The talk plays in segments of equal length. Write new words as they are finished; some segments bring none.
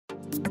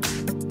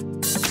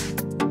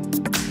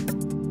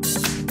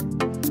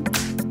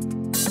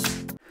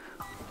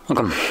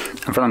Welcome,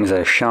 in front of me is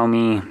a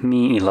Xiaomi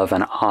Mi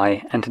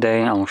 11i, and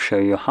today I'll show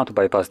you how to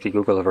bypass the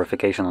Google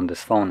verification on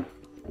this phone.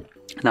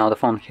 Now the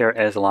phone here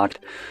is locked.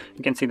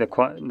 You can see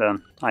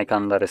the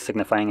icon that is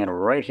signifying it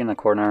right here in the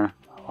corner,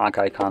 lock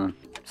icon.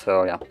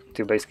 So yeah,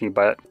 to basically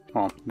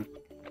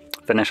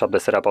finish up the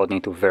setup, I would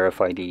need to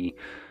verify the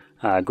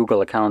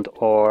Google account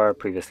or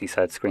previously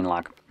set screen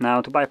lock. Now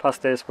to bypass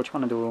this, what you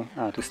want to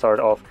do to start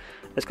off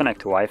is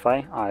connect to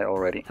Wi-Fi. I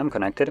already am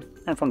connected,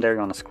 and from there you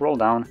want to scroll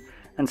down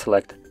and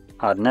select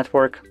Add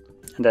Network,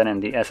 and then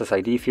in the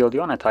SSID field you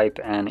want to type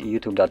in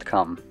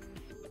youtube.com.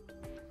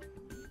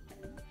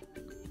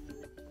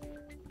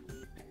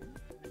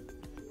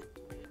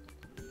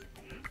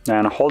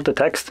 Then hold the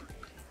text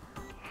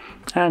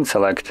and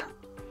select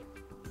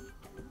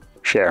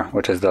Share,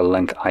 which is the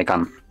link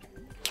icon.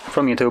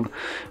 From YouTube,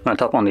 I'm going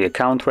to tap on the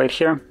account right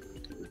here,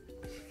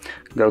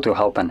 go to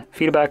Help and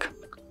Feedback,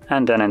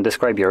 and then in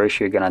Describe your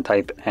issue you're going to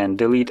type in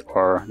delete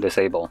or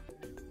disable.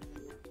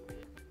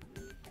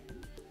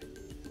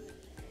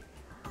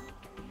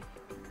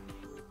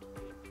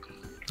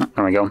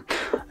 There we go.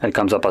 It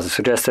comes up as a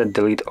suggested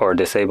delete or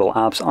disable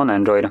apps on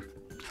Android.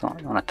 So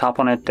I'm going to tap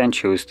on it, then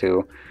choose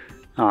to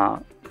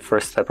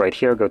first step right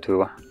here, go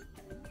to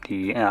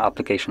the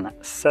application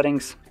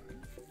settings,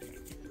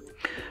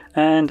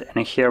 and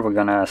in here we're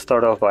going to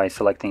start off by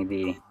selecting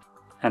the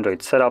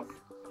Android setup.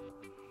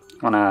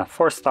 I'm going to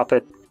force stop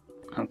it.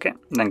 Okay,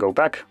 then go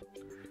back.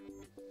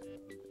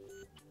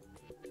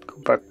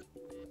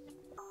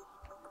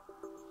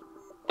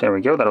 There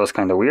we go. That was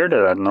kind of weird.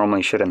 That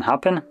normally shouldn't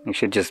happen. You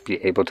should just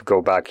be able to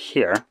go back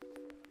here.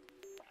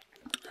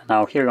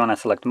 Now here you're going to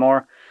select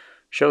More,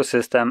 Show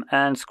System,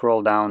 and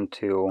scroll down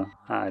to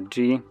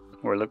G.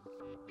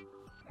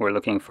 We're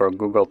looking for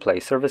Google Play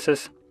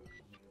Services.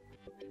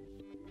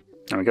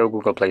 There we go,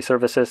 Google Play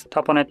Services.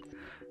 Tap on it,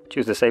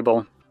 choose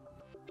Disable,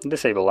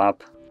 Disable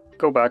App,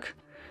 go back,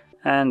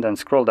 and then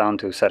scroll down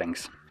to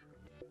Settings.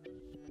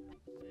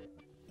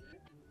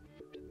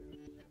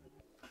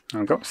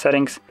 There we go,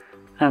 Settings,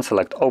 and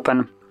select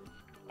Open.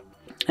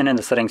 And in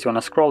the settings you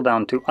want to scroll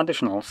down to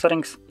Additional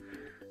Settings,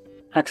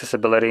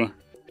 Accessibility,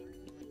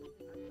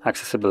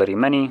 Accessibility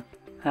Menu,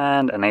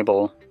 and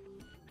enable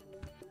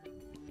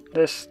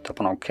this.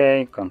 Tap on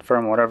OK,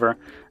 confirm, whatever.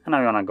 And now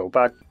you want to go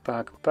back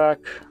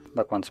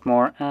once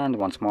more, and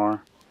once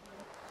more.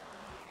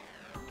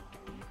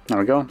 There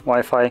we go,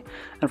 Wi-Fi.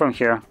 And from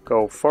here,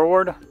 go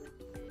forward.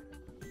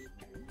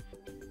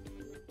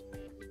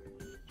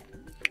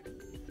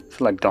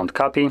 Select Don't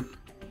Copy.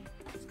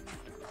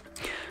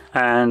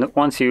 And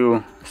once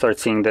you start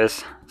seeing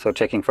this, so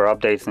checking for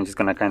updates, and just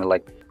gonna kind of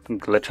like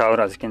glitch out,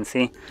 as you can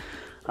see.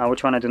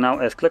 What you want to do now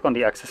is click on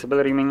the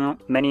accessibility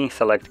menu,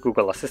 select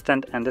Google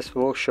Assistant, and this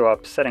will show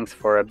up settings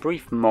for a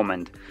brief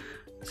moment.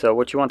 So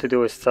what you want to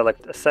do is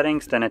select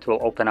settings, then it will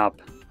open up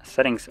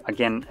settings.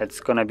 Again, it's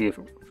gonna be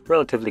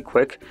relatively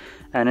quick,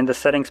 and in the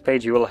settings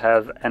page you will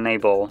have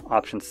enable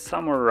options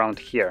somewhere around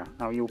here.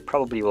 Now you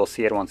probably will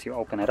see it once you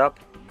open it up.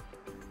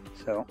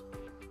 So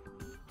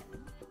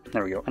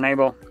there we go,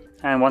 enable.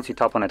 And once you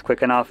tap on it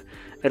quick enough,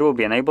 it will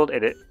be enabled.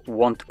 It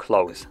won't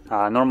close.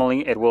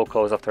 Normally it will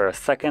close after a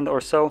second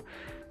or so.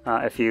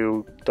 If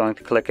you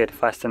don't click it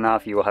fast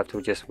enough, you will have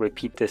to just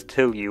repeat this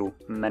till you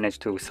manage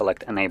to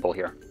select enable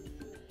here.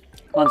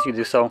 Once you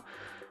do so,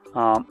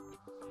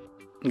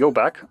 go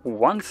back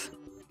once,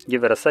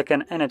 give it a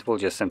second, and it will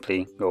just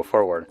simply go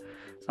forward.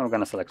 So we're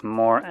going to select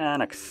More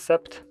and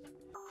Accept.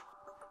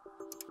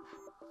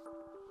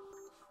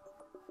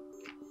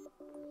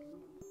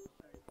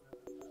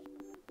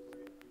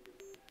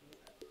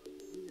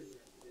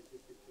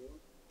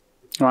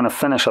 You want to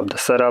finish up the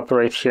setup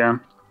right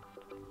here.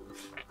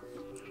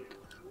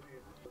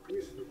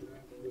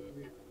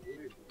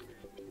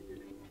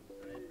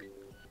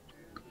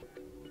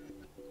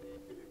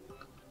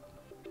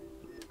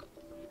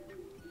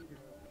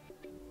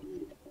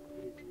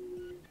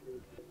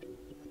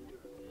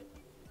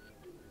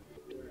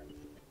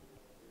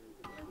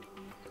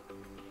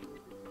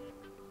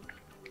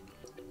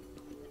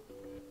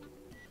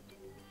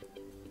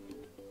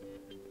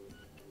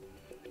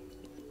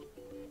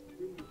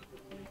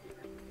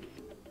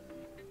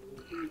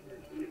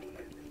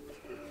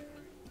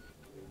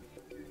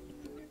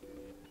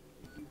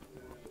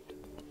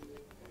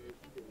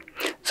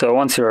 So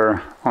once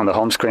you're on the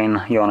home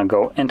screen, you want to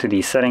go into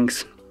the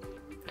settings.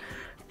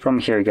 From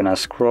here, you're going to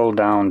scroll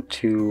down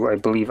to, I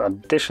believe,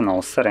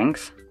 additional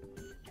settings.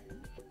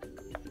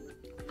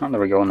 Oh,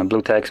 there we go. In the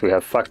blue text, we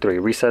have factory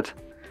reset.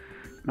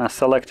 Now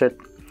select it,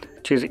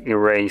 choose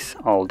erase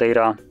all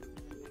data,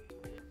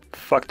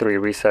 factory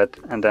reset,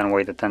 and then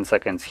wait the 10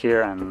 seconds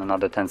here and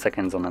another 10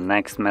 seconds on the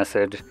next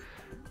message.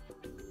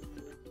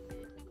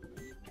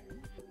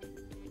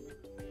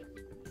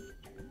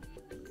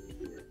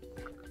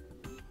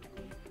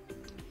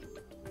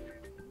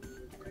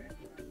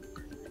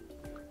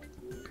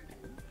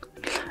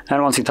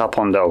 And once you tap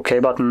on the OK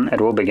button,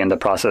 it will begin the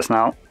process.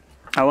 Now,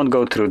 I won't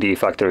go through the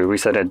factory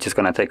reset, it's just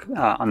going to take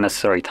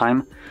unnecessary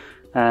time.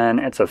 And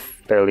it's a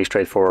fairly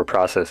straightforward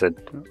process. It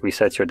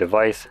resets your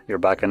device, you're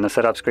back in the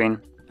setup screen,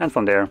 and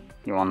from there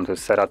you want to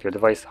set up your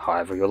device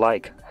however you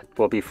like. It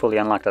will be fully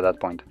unlocked at that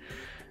point.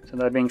 So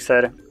that being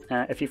said,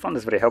 if you found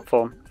this video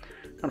helpful,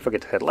 don't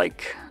forget to hit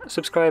like,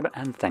 subscribe,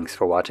 and thanks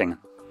for watching.